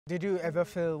Did you ever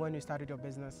fail when you started your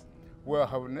business? Well, I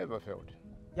have never failed.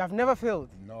 You have never failed?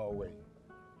 No way.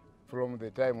 From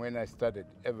the time when I started,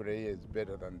 every year is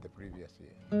better than the previous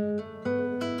year.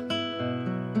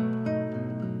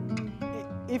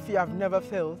 If you have never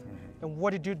failed, then what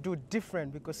did you do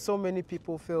different? Because so many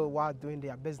people fail while doing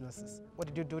their businesses. What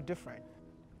did you do different?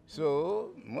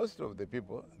 So most of the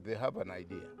people, they have an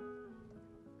idea.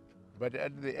 But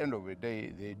at the end of the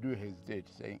day, they do hesitate,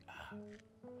 saying,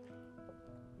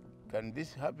 can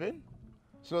this happen?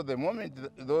 So the moment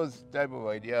those type of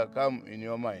ideas come in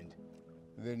your mind,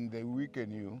 then they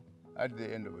weaken you. At the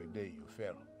end of the day, you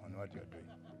fail on what you're doing.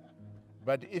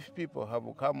 But if people have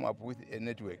come up with a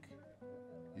network,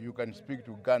 you can speak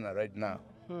to Ghana right now.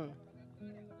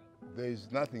 There is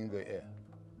nothing in the air,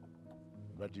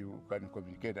 but you can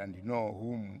communicate and know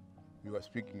whom you are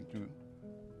speaking to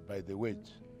by the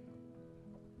words.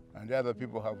 And the other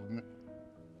people have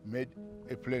made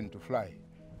a plane to fly.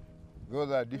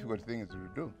 Those are difficult things to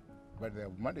do, but they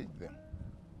have managed them.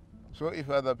 So if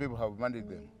other people have managed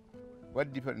them,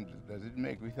 what difference does it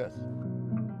make with us?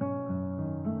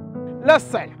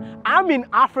 Listen, I'm in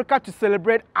Africa to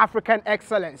celebrate African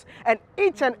excellence, and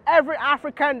each and every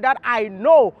African that I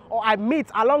know or I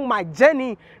meet along my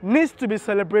journey needs to be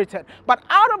celebrated. But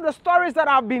out of the stories that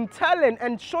I've been telling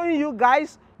and showing you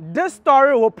guys, this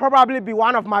story will probably be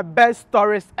one of my best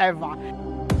stories ever.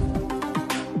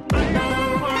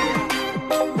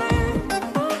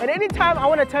 And anytime I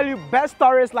want to tell you best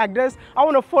stories like this, I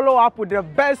want to follow up with the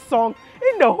best song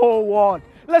in the whole world.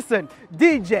 Listen,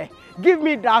 DJ, give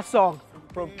me that song.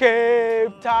 From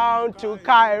Cape Town to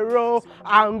Cairo,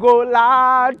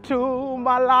 Angola to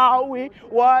Malawi,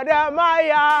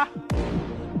 WODEMAYA.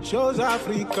 Shows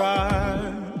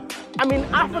Africa. I'm in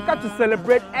Africa to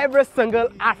celebrate every single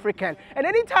African. And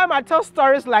anytime I tell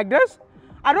stories like this,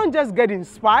 I don't just get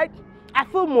inspired, I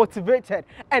feel motivated.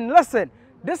 And listen,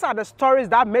 these are the stories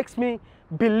that makes me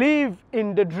believe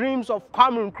in the dreams of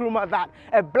Kwame Nkrumah that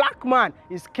a black man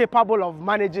is capable of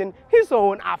managing his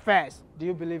own affairs. Do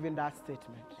you believe in that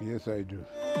statement? Yes, I do.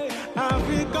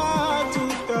 Africa to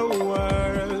the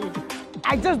world.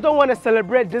 I just don't want to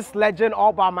celebrate this legend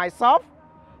all by myself.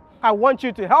 I want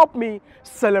you to help me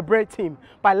celebrate him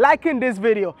by liking this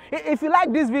video. If you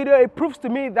like this video, it proves to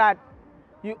me that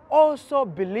you also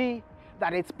believe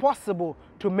that it's possible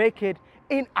to make it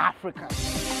in Africa.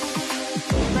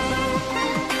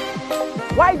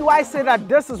 Why do I say that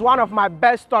this is one of my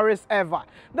best stories ever?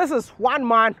 This is one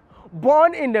man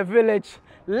born in the village,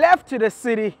 left to the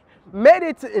city, made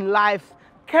it in life,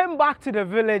 came back to the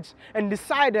village and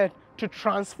decided to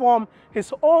transform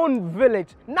his own village.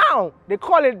 Now they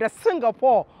call it the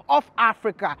Singapore of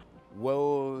Africa.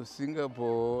 Well,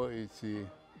 Singapore is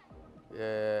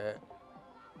a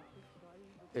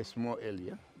small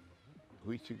area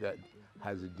which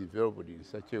has developed in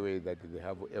such a way that they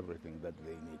have everything that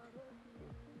they need.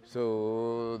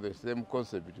 So the same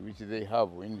concept which they have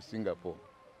in Singapore,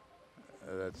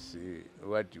 that's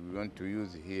what we want to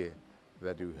use here,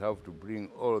 that we have to bring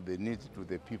all the needs to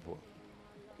the people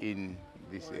in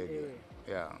this area.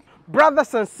 Yeah.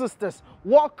 Brothers and sisters,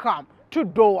 welcome to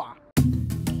Doha.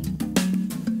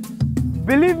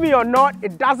 Believe me or not,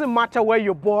 it doesn't matter where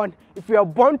you're born. If you are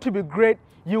born to be great,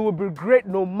 you will be great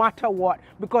no matter what.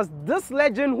 Because this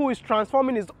legend who is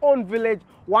transforming his own village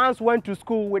once went to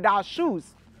school without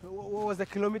shoes. What was the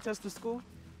kilometers to school?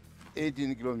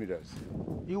 18 kilometers.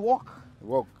 You walk?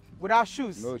 Walk. Without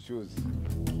shoes? No shoes.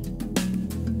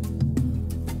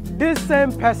 This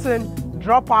same person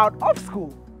dropped out of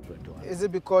school. 21. Is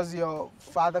it because your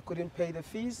father couldn't pay the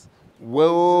fees?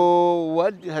 Well,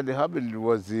 what had happened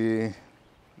was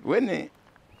when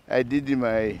I did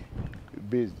my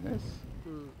business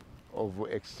of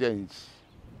exchange,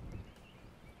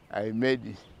 I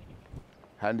made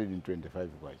 125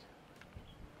 kwacha.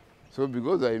 So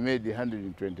because I made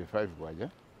 125 kwacha,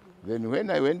 then when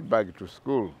I went back to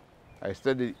school, I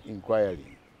started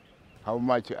inquiring how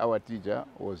much our teacher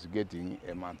was getting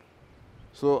a month.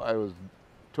 So I was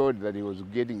told that he was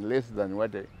getting less than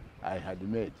what I had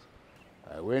made.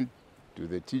 I went to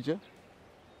the teacher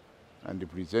and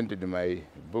presented my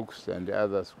books and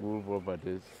other school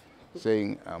properties,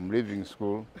 saying I'm leaving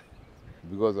school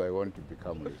because I want to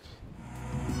become rich.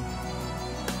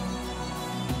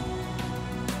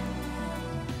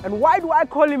 And why do I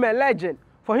call him a legend?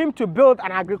 For him to build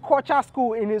an agriculture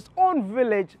school in his own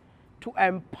village to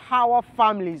empower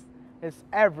families is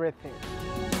everything.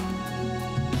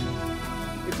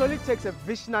 It only takes a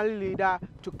visionary leader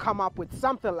to come up with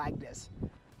something like this.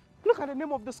 Look at the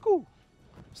name of the school.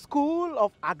 School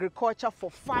of Agriculture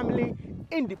for Family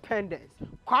Independence.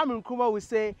 Kwame Nkrumah will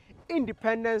say,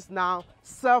 independence now,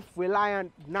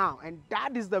 self-reliant now. And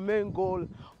that is the main goal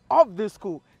of this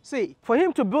school. See, for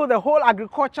him to build a whole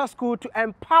agriculture school to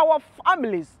empower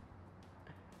families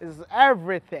is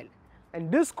everything.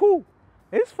 And this school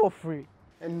is for free.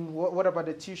 And what about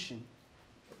the tuition?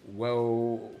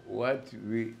 Well, what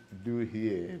we do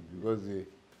here, because we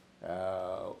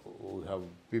have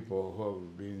people who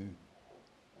have been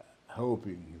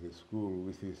helping the school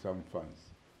with some funds.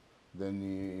 Then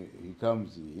he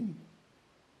comes in,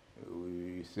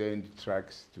 we send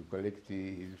trucks to collect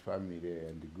his family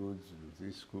and the goods to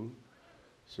this school.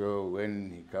 So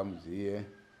when he comes here,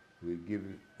 we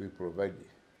provide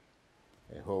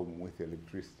a home with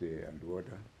electricity and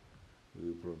water.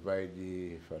 We provide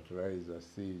fertilizer,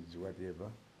 seeds,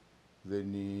 whatever.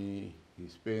 Then he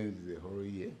spends the whole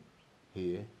year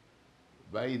here.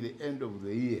 By the end of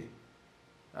the year,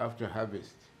 after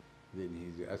harvest,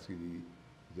 then he's asking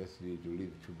just to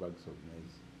leave 2 bags of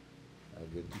maize as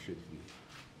a tuition fee.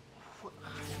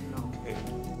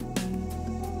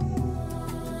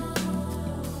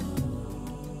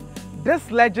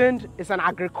 This legend is an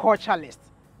agriculturalist.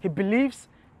 He believes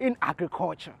in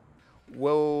agriculture.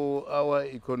 Well, our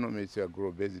economy is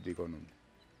agro-based economy.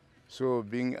 So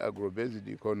being agro-based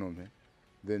economy,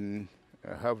 then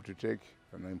I have to take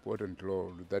an important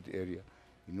role in that area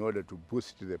in order to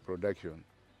boost the production.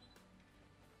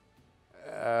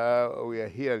 We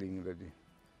are hearing that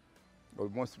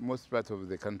most parts of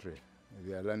the country,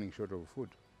 they are running short of food.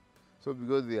 So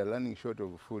because they are running short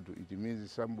of food, it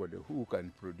means somebody who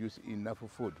can produce enough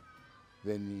food,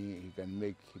 then he can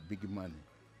make big money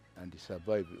and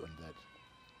survive on that.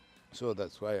 So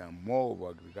that's why I'm more of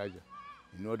agriculture,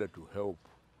 in order to help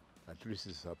at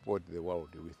least support the world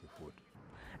with the food.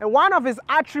 And one of his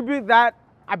attributes that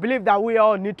I believe that we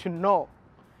all need to know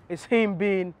is him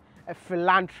being a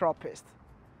philanthropist.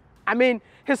 I mean,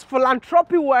 his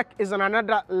philanthropy work is on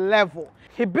another level.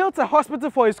 He built a hospital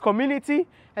for his community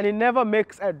and he never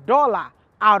makes $1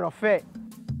 out of it.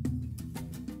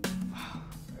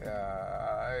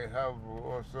 I have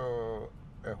also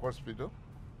a hospital.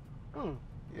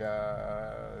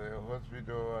 Yeah, the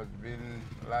hospital has been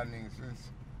running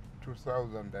since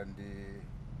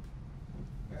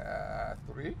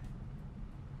 2003.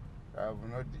 I have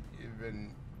not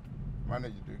even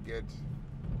managed to get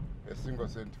a single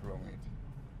cent from it.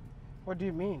 What do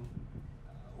you mean?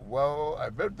 Well, I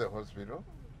built the hospital.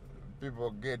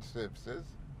 People get services.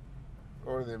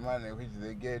 All the money which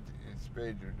they get is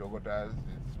paid to doctors,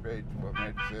 it's paid for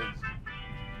medicines,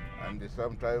 and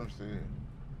sometimes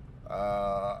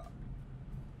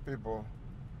people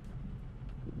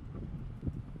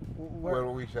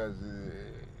well wishers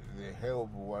they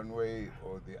help one way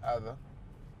or the other,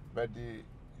 but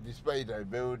despite I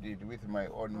built it with my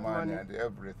own money and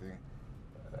everything,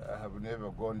 I have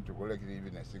never gone to collect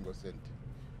even a single cent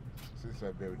since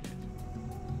I built it.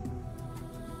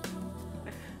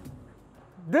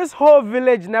 This whole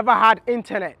village never had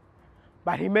internet,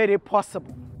 but he made it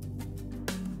possible.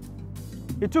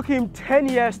 It took him 10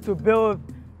 years to build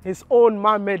his own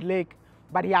man-made lake,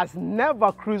 but he has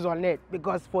never cruised on it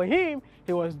because for him,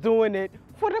 he was doing it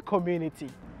for the community.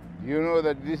 You know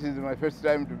that this is my first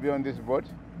time to be on this boat?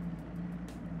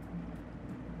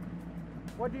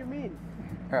 What do you mean?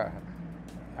 The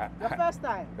first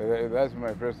time? That's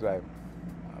my first time.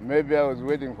 Maybe I was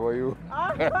waiting for you.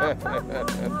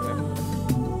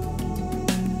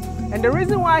 And the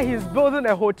reason why he's building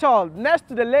a hotel next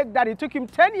to the lake that it took him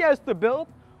 10 years to build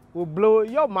will blow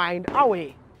your mind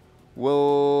away.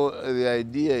 Well, the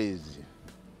idea is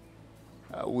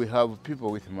we have people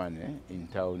with money in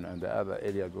town and the other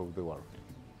areas of the world.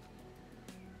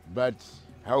 But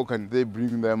how can they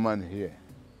bring their money here?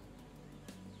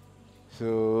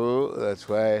 So that's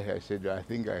why I said I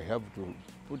think I have to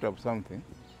put up something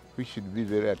which should be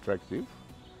very attractive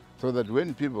so that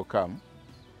when people come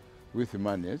with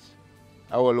monies,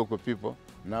 our local people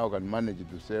now can manage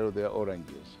to sell their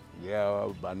oranges, their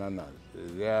bananas,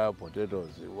 their potatoes,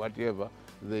 whatever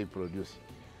they produce.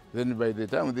 Then by the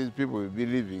time these people will be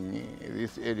leaving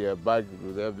this area back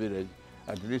to their village,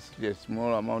 at least a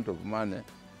small amount of money,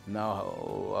 now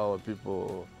our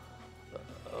people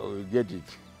will get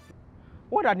it.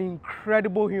 What an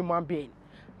incredible human being.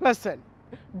 Listen,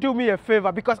 do me a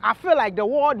favor because I feel like the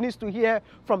world needs to hear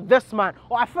from this man,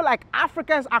 or I feel like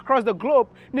Africans across the globe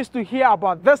needs to hear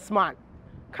about this man.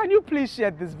 Can you please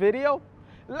share this video?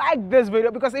 Like this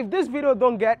video, because if this video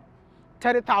don't get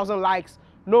 30,000 likes,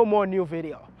 no more new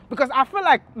video. Because I feel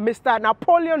like Mr.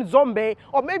 Napoleon Zombie,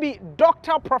 or maybe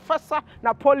Dr. Professor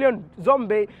Napoleon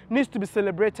Zombie needs to be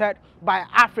celebrated by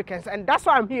Africans, and that's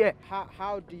why I'm here.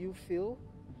 How do you feel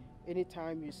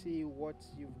anytime you see what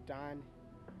you've done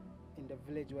in the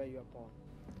village where you were born?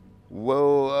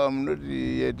 Well, I'm not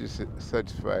yet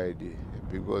satisfied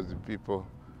because the people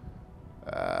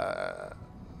they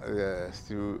are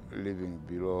still living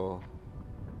below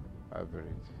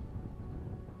average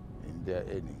in their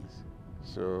earnings.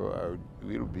 So I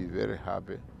will be very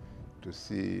happy to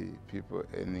see people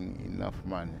earning enough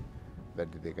money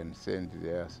that they can send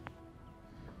their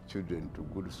children to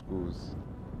good schools.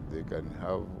 They can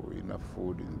have enough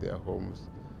food in their homes,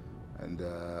 and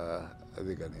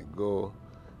they can go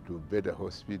to better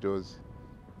hospitals.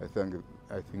 I think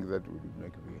that would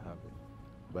make me happy.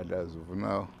 But as of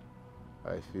now,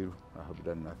 I feel I have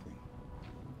done nothing.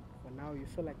 For now, you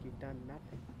feel like you've done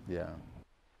nothing. Yeah.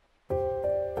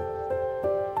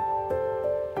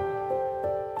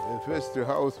 The first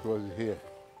house was here.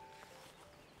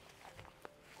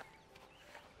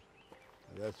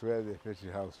 That's where the first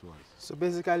house was. So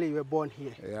basically, you were born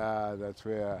here. Yeah, that's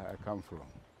where I come from.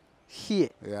 Here.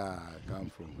 Yeah, I come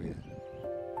from here.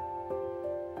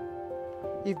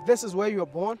 If this is where you were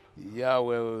born, Yeah,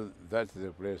 well, that's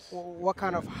the place. what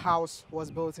kind of house was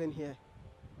built in here?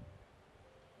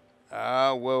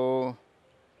 Well,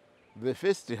 the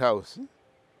first house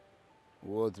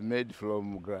was made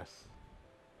from grass.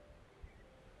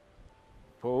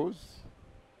 Poles,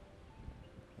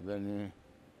 then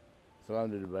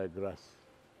surrounded by grass.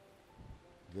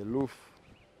 The roof,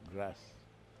 grass.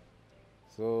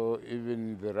 So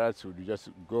even the rats would just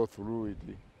go through it,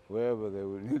 wherever they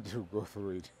would need to go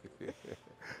through it.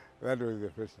 That was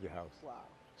the first house. Wow.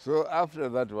 So after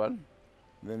that one,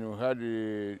 then we had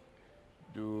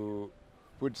to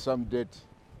put some dirt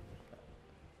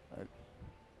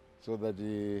so that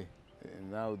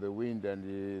now the wind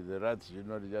and the rats should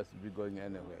not just be going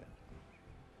anywhere.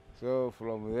 So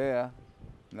from there,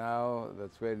 now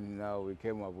that's when now we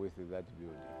came up with that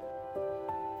building.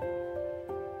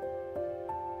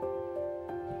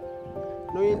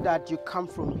 Knowing that you come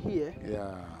from here,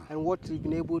 Yeah, and what you've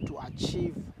been able to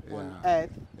achieve on Yeah.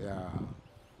 earth, yeah.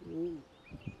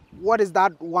 what is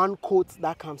that one quote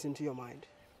that comes into your mind?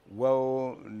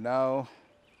 Well, now,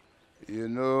 you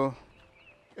know,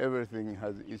 everything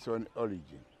has its own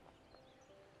origin.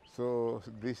 So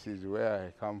this is where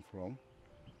I come from.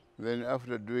 Then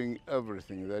after doing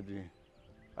everything that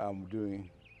I'm doing,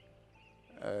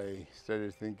 I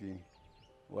started thinking,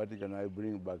 what can I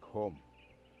bring back home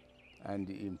and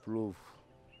improve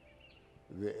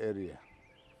the area?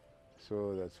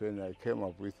 So that's when I came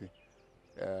up with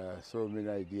so many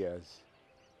ideas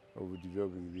of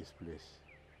developing this place.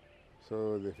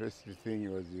 So the first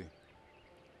thing was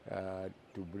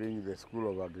to bring the School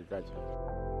of Agriculture,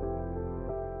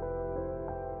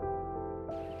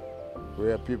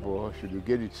 where people should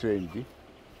get trained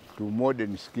to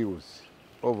modern skills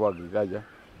of agriculture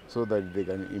so that they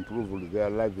can improve their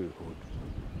livelihood.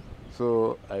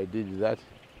 So I did that.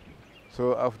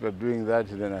 So after doing that,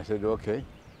 then I said, okay,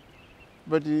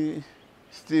 but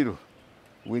still,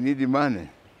 we need money.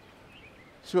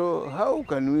 So how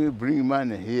can we bring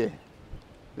money here?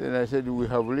 Then I said, we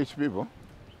have rich people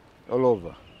all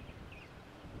over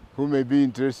who may be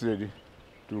interested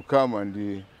to come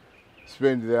and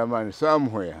spend their money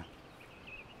somewhere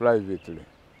privately.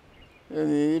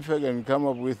 And if I can come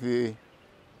up with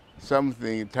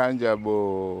something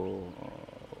tangible,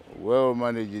 well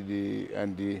managed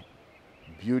and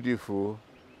beautiful,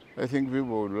 I think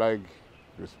people would like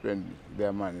to spend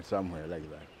their money somewhere like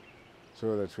that.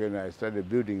 So that's when I started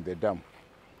building the dam.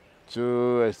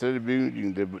 So I started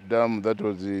building the dam, that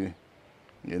was in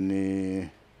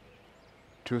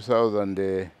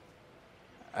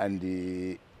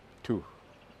 2002.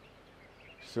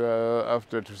 So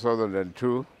after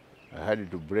 2002, I had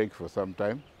to break for some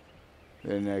time.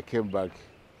 Then I came back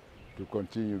to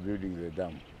continue building the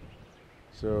dam.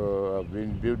 So I've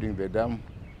been building the dam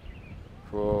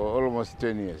for almost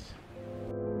 10 years.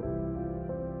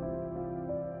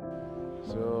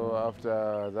 So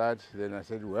after that, then I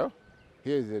said, well,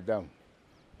 here's the dam.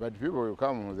 But people will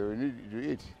come, they will need to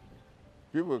eat.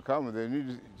 People will come, they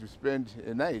need to spend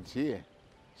a night here.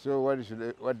 So what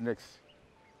next?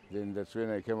 Then that's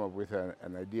when I came up with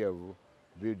an idea of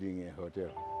building a hotel.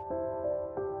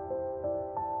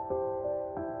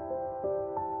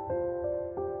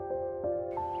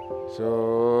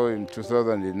 So in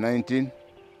 2019,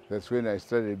 that's when I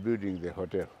started building the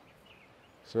hotel.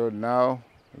 So now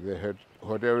the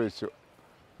hotel is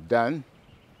done.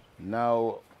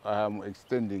 Now I'm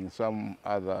extending some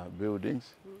other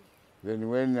buildings. Then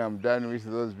when I'm done with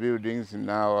those buildings,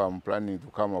 now I'm planning to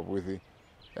come up with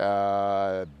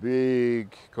a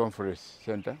big conference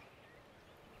center.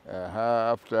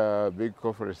 After a big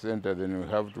conference center, then we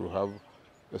have to have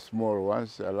the small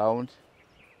ones around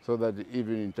so that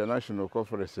even international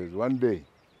conferences, one day,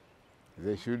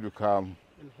 they should come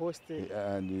And hosted.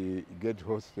 and get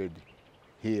hosted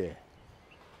here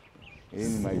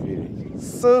in my village.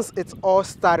 Since it's all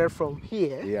started from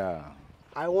here, Yeah,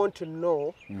 I want to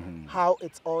know how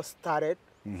it's all started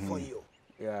for you.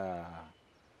 yeah.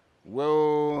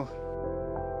 Well,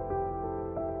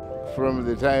 from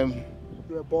the time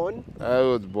You were born, I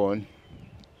was born,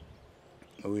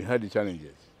 we had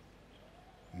challenges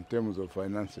in terms of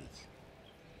finances.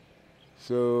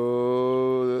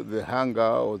 So the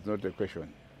hunger was not a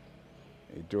question.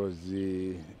 It was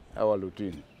our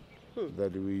routine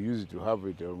that we used to have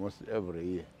it almost every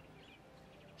year.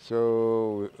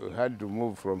 So we had to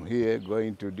move from here,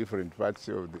 going to different parts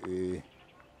of the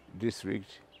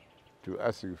district to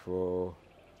ask for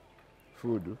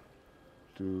food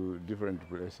to different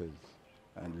places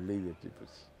and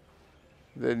relatives.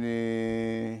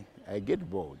 Then I get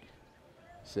bored,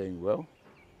 saying, well,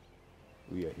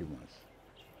 we are humans.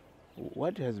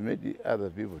 What has made the other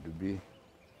people to be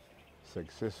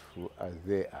successful as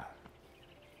they are?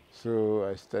 So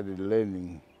I started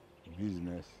learning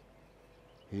business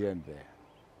here and there.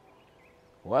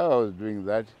 While I was doing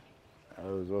that, I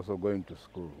was also going to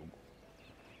school.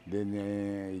 Then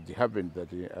it happened that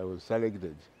I was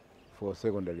selected for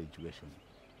secondary education.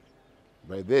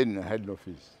 By then I had no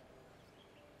fees.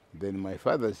 Then my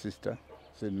father's sister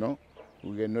said, no,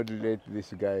 we cannot let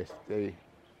this guy stay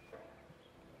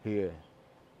here.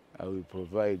 I will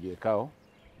provide a cow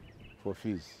for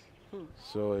fees.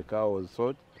 So a cow was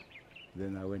sold,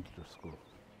 then I went to school.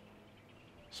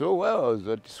 So while I was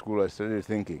at school, I started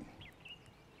thinking,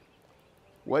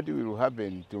 what will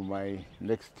happen to my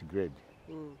next grade?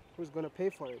 who's going to pay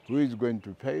for it? Who is going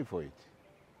to pay for it?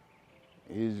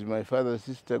 Is my father's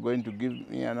sister going to give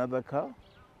me another cow?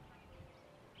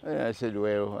 And I said,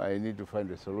 well, I need to find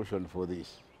a solution for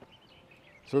this.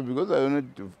 So because I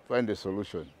wanted to find a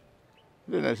solution,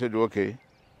 then I said, okay,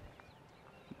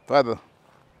 Father,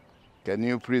 can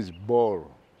you please borrow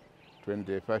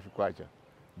 25 kwacha?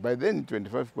 By then,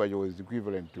 25 kwacha was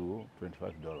equivalent to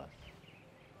 $25.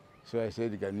 So I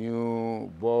said, can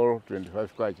you borrow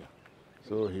 25 kwacha?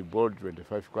 So he borrowed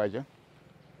 25 kwacha,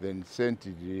 then sent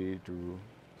it to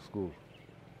school.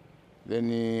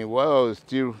 Then while I was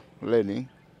still learning,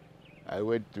 I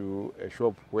went to a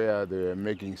shop where they were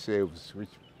making salves which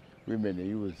women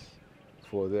use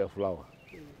for their flour.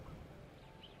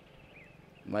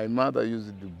 My mother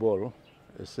used to borrow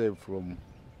a salve from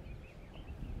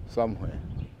somewhere.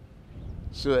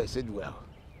 So I said, well,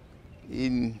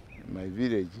 in my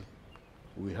village,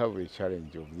 we have a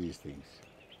challenge of these things.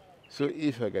 So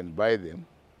if I can buy them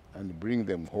and bring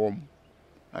them home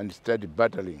and start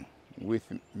battling with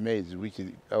maize, which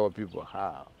our people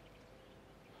have,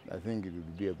 I think it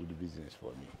would be a good business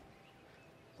for me.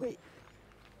 Wait.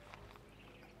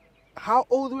 How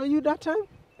old were you that time?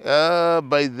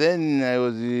 By then I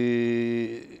was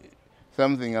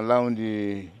something around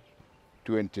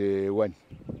 21.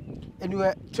 And you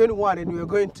were 21 and you were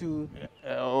going to...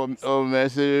 I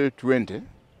said 20.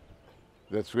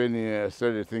 That's when I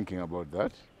started thinking about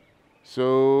that.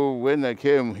 So when I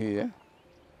came here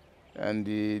and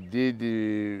did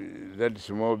that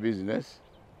small business,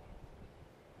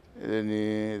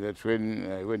 then that's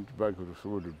when I went back to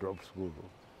school to drop school,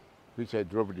 which I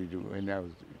dropped it when I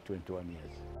was 21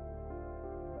 years.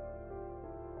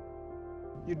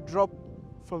 You dropped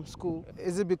from school.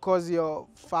 Is it because your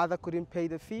father couldn't pay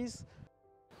the fees?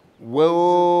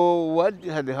 Well, what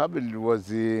had happened was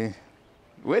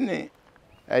when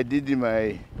I did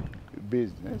my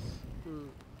business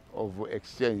of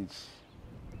exchange,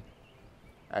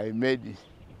 I made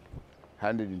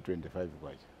 125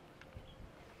 kwacha.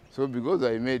 So because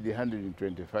I made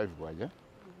 125 kwacha,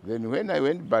 then when I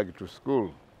went back to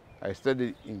school, I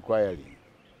started inquiring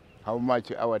how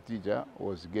much our teacher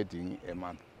was getting a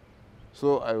month.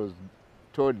 So I was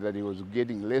told that he was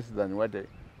getting less than what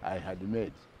I had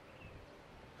made,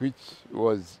 which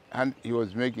was, he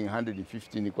was making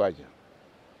 115 kwacha.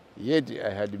 Yet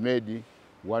I had made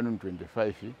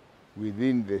 125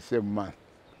 within the same month.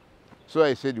 So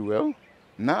I said, well,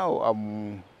 now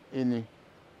I'm in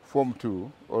Form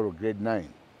 2 or grade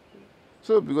 9.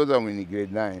 So because I'm in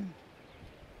grade 9,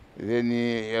 then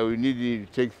I will need to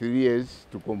take 3 years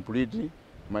to complete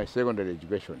my secondary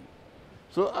education.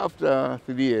 So after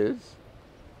 3 years,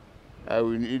 I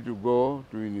will need to go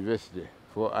to university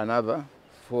for another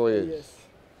 4 years. Yes.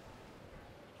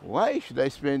 Why should I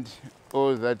spend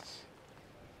all that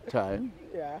time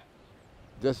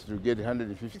just to get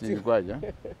 115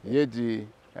 kwacha? Yet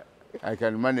I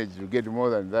can manage to get more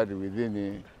than that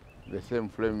within the same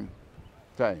frame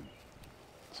time.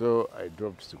 So I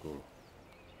dropped school.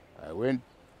 I went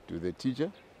to the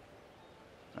teacher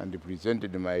and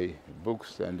presented my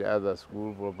books and other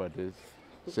school properties,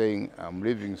 saying I'm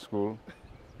leaving school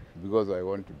because I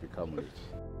want to become rich.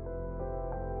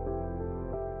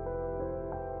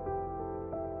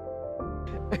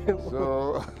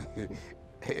 So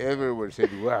everyone said,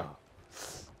 wow,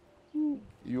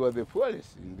 you are the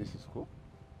poorest in this school.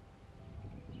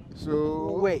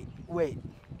 So Wait.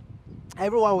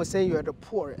 Everyone was saying you're the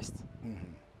poorest.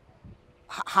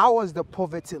 How was the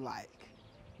poverty like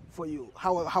for you?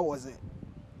 How was it?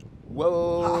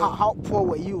 well, How poor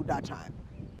were you that time?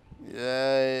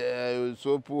 I was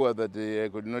so poor that I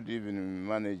could not even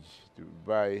manage to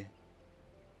buy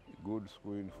good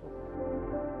school uniform.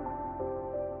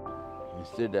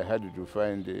 Instead, I had to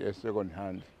find a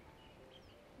second-hand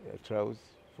trousers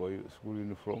for school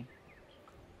uniform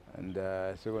and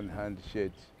a second-hand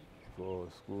shirt for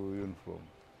school uniform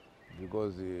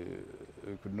because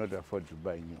we could not afford to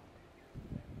buy new.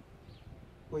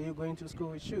 Were you going to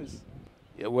school with shoes?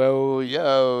 Yeah, well,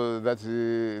 yeah, that's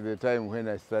the time when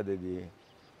I started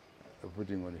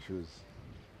putting on the shoes.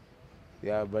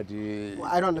 Yeah, but Well,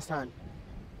 I don't understand.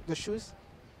 The shoes?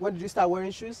 When did you start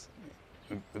wearing shoes?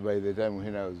 by the time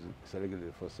when I was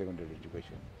selected for secondary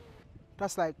education.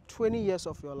 That's like 20 years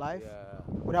of your life Yeah,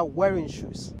 without wearing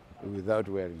shoes. without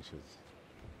wearing shoes.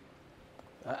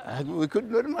 We could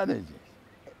not manage it.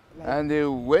 Like,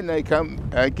 And when I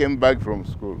came back from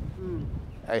school,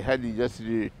 I had just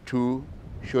 2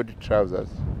 short trousers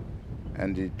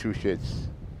and 2 shirts.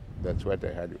 That's what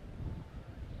I had.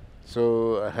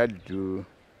 So I had to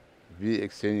be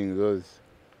exchanging those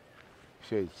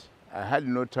shirts. I had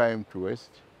no time to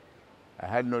waste. I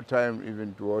had no time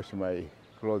even to wash my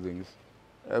clothing.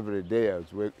 Every day I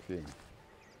was working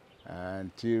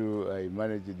until I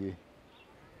managed to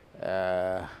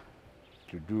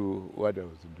do what I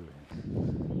was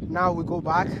doing. now we go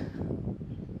back.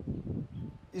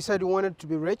 You said you wanted to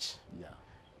be rich. Yeah,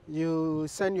 You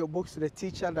send your books to the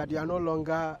teacher that you are no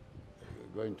longer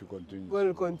going to continue. going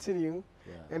to continue.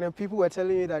 Yeah. And then people were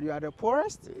telling you that you are the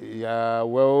poorest. Yeah,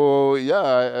 well,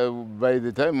 yeah, by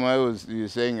the time I was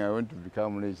saying I want to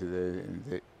become rich,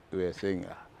 they were saying,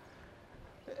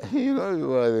 you know,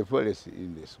 you are the poorest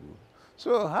in the school.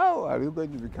 So how are you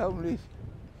going to become rich?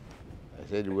 I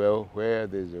said, well, where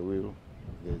there's a will,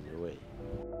 there's a way.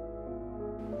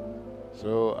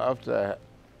 So after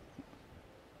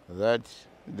that,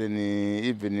 then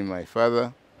even my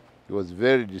father, he was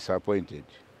very disappointed.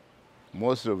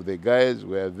 Most of the guys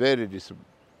were very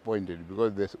disappointed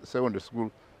because the secondary school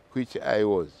which I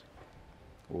was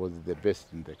the best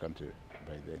in the country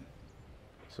by then.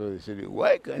 So they said,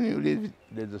 why can you leave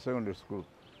the secondary school,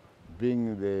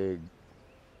 being the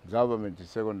government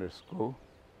secondary school,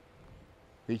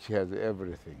 which has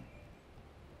everything?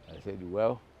 I said,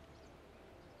 well,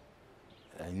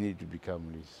 I need to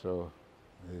become rich, so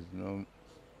there's no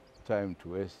time to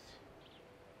waste.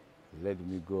 Let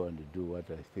me go and do what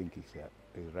I think is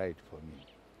right for me.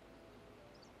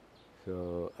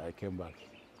 So I came back.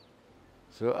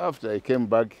 So after I came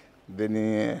back, then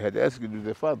I had asked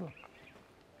the father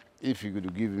if he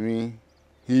could give me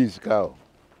his cow,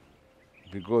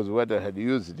 because what I had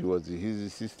used was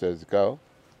his sister's cow,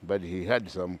 but he had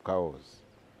some cows.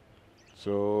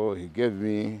 So he gave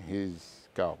me his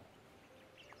cow.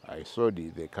 I sold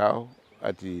the cow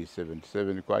at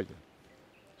 77 kwacha.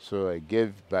 So I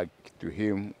gave back to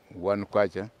him 1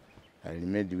 kwacha and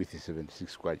remained with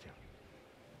 76 kwacha.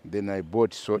 Then I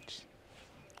bought salt.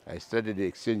 I started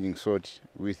exchanging salt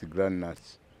with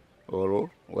groundnuts, or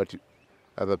what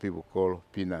other people call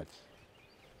peanuts.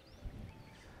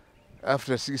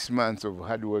 After 6 months of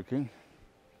hard working,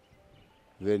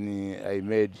 then I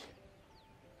made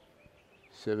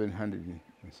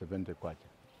 770 kwacha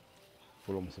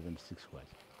from 76 kwacha.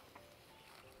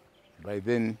 By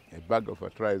then, a bag of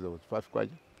fertilizer was 5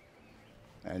 kwacha,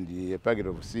 and a packet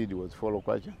of seed was 4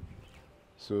 kwacha.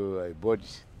 So I bought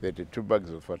 32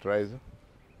 bags of fertilizer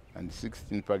and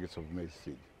 16 packets of maize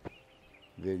seed.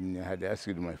 Then I had asked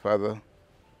my father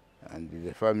and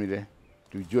the family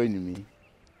to join me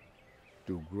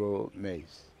to grow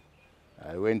maize.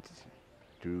 I went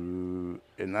to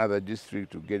another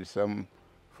district to get some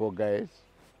 4 guys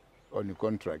on a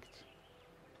contract,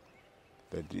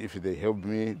 that if they help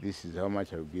me, this is how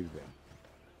much I'll give them.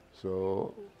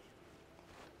 So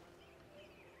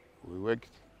we worked.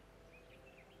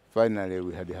 Finally,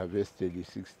 we had harvested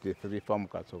 63 farm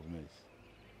carts of maize.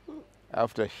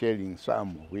 After sharing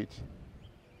some of it,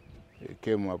 it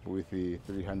came up with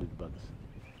 300 bags.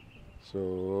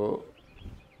 So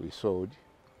we sold.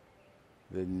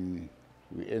 Then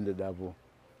we ended up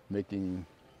making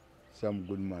some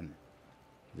good money.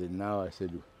 Then now I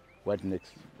said, what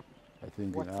next? I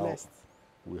think What's now next?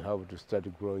 we have to start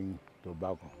growing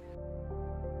tobacco.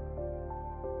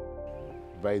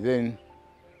 By then,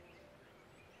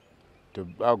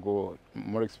 tobacco,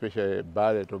 more especially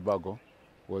barley tobacco,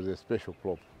 was a special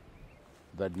crop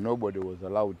that nobody was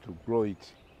allowed to grow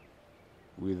it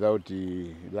without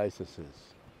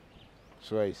licenses.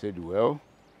 So I said, well,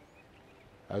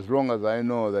 as long as I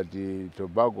know that the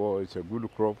tobacco is a good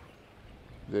crop,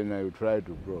 then I will try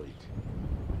to grow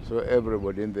it. So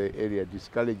everybody in the area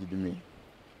discouraged me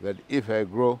that if I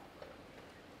grew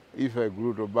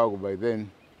tobacco by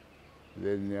then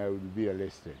I would be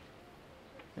arrested.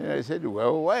 And I said,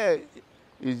 well, why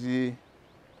is the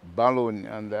Balloon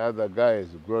and the other guys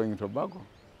growing tobacco?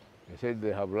 They said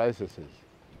they have licenses.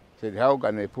 I said, how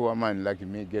can a poor man like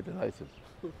me get a license?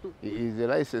 Is the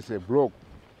license a block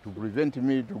to prevent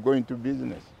me to go into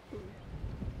business?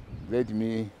 Let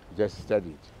me just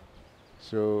study it.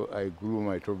 So I grew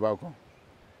my tobacco.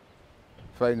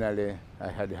 Finally, I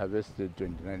had harvested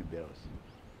 29 barrels.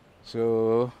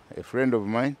 So a friend of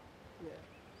mine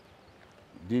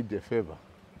did a favor.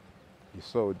 He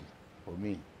sold for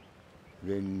me.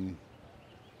 Then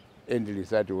end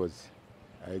result was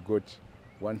I got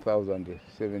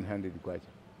 1,700 kwacha.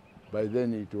 By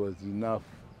then it was enough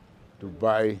to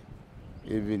buy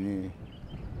even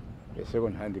a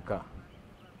second-hand car.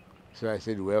 So I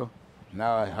said, well,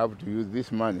 now I have to use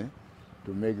this money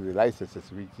to make the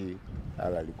licenses which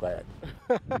are required.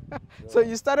 So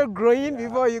you started growing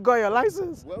before you got your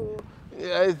license? Well,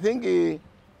 I think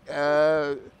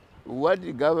what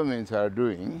the governments are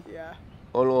doing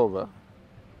all over,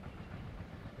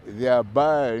 they are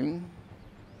buying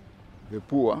the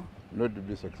poor not to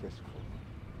be successful.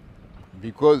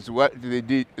 Because what they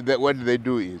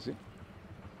do is,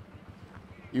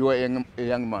 you are a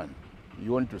young man,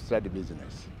 you want to start a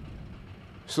business.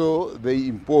 So they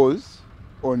impose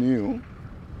on you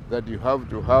that you have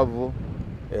to have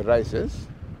a license,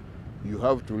 you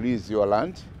have to lease your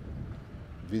land,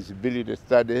 visibility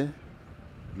study,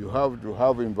 you have to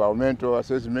have environmental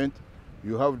assessment,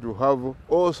 you have to have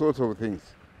all sorts of things.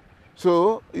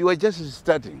 So you are just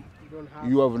starting,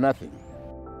 you have nothing.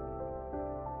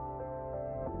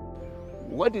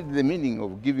 What is the meaning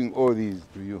of giving all these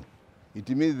to you? It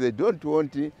means they don't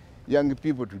want young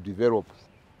people to develop.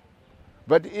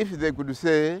 But if they could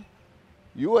say,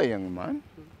 you are a young man,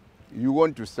 you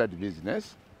want to start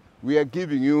business, we are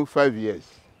giving you 5 years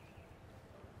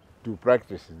to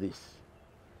practice this.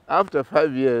 After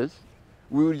 5 years,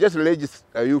 we will just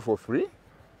register you for free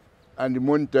and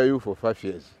monitor you for 5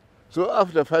 years. So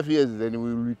after 5 years, then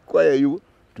we will require you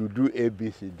to do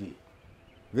ABCD.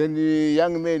 Then the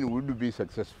young men would be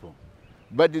successful.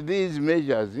 But these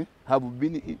measures have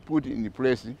been put in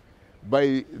place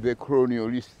by the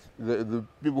colonialists, the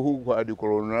people who had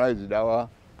colonized our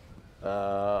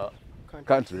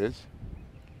countries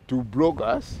to block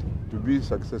us to be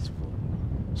successful.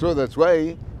 So that's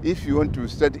why if you want to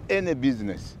start any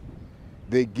business,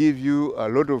 they give you a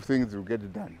lot of things to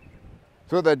get done.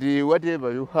 So that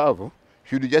whatever you have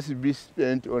should just be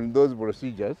spent on those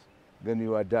procedures, then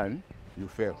you are done, you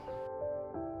fail.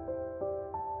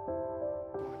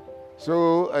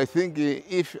 So I think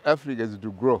if Africa is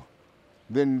to grow,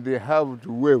 then they have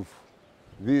to waive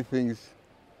these things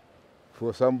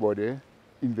for somebody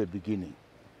in the beginning.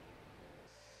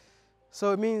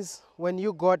 So it means when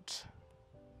you got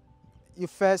your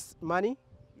first money,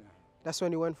 that's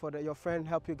when you went for your friend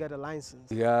helped you get a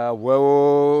license? Yeah,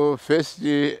 well, first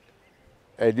I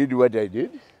did what I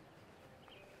did.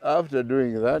 After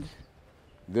doing that,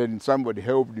 then somebody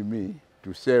helped me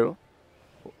to sell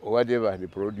whatever he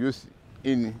produced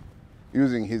in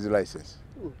using his license.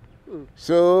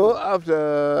 So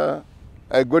after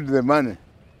I got the money,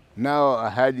 now I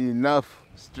had enough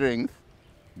strength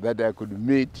that I could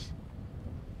meet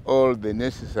all the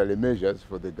necessary measures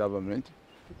for the government.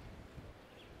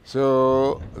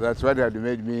 So that's what had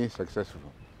made me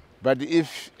successful. But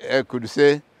if I could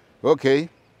say, okay,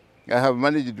 I have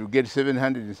managed to get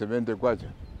 770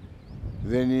 kwacha,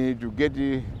 then to get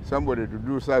somebody to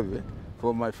do survey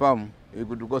for my farm, it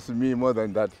could cost me more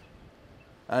than that.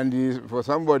 And for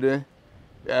somebody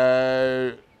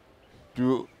to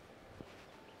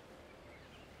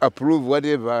approve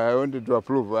whatever I wanted to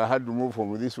approve, I had to move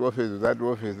from this office to that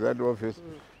office, that office.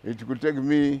 It could take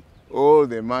me all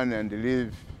the money and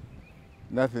leave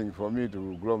nothing for me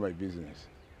to grow my business.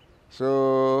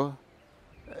 So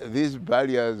these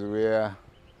barriers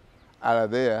are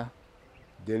there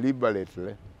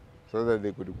deliberately so that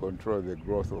they could control the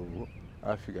growth of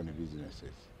African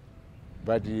businesses.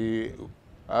 But the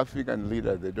African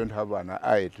leaders, they don't have an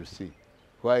eye to see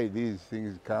why these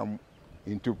things come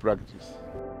into practice.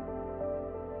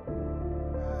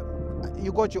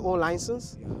 you got your own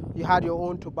license. You had your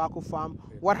own tobacco farm.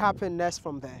 What happened next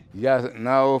from there? Yes,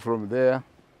 now from there,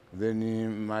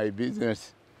 then my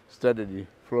business started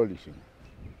flourishing.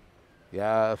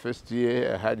 Yeah, first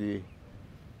year I had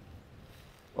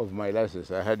of my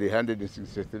license, I had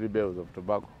 163 bales of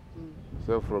tobacco.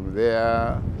 So from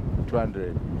there,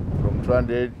 200. From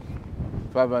 200,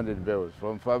 500 bales.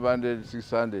 From 500,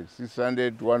 600.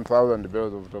 600, 1,000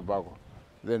 bales of tobacco.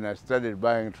 Then I started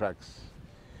buying trucks.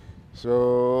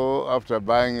 So after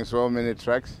buying so many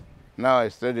trucks, now I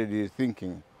started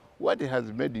thinking, what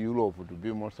has made Europe to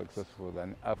be more successful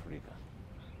than Africa?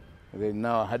 Then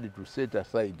now I had to set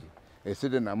aside a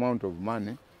certain amount of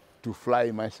money to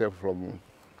fly myself from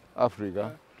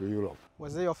Africa to Europe.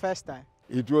 Was it your first time?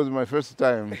 It was my first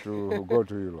time to go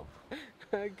to Europe.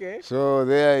 Okay. So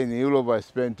there in Europe I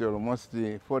spent almost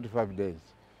 45 days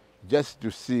just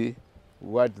to see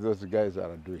what those guys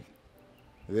are doing.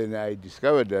 Then I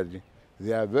discovered that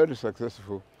they are very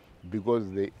successful because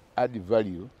they add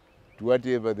value to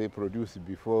whatever they produce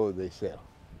before they sell.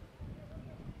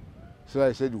 So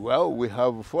I said, well, we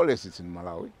have forests in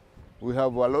Malawi. We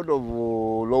have a lot of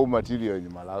raw material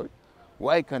in Malawi.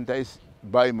 Why can't I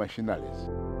buy machineries?